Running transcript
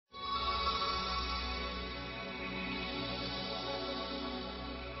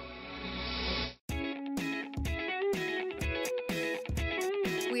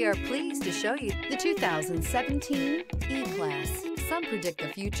We are pleased to show you the 2017 E-Class. Some predict the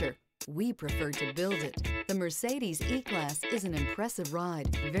future. We prefer to build it. The Mercedes E-Class is an impressive ride,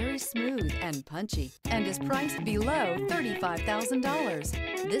 very smooth and punchy, and is priced below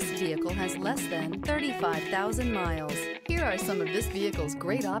 $35,000. This vehicle has less than 35,000 miles. Here are some of this vehicle's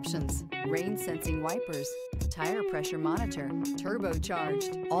great options: rain-sensing wipers, tire pressure monitor,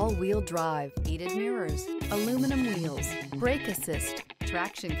 turbocharged, all-wheel drive, heated mirrors, aluminum wheels, brake assist,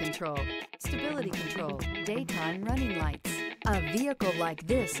 traction control, stability control, daytime running lights. A vehicle like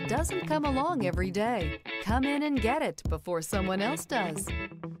this doesn't come along every day. Come in and get it before someone else does.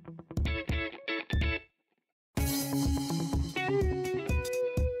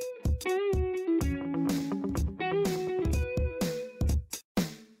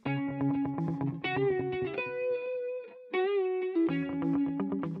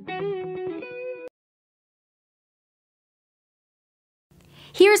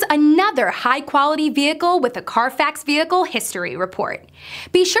 Here's another high-quality vehicle with a CARFAX Vehicle History Report.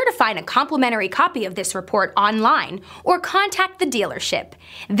 Be sure to find a complimentary copy of this report online or contact the dealership.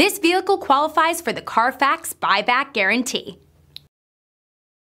 This vehicle qualifies for the CARFAX Buyback Guarantee.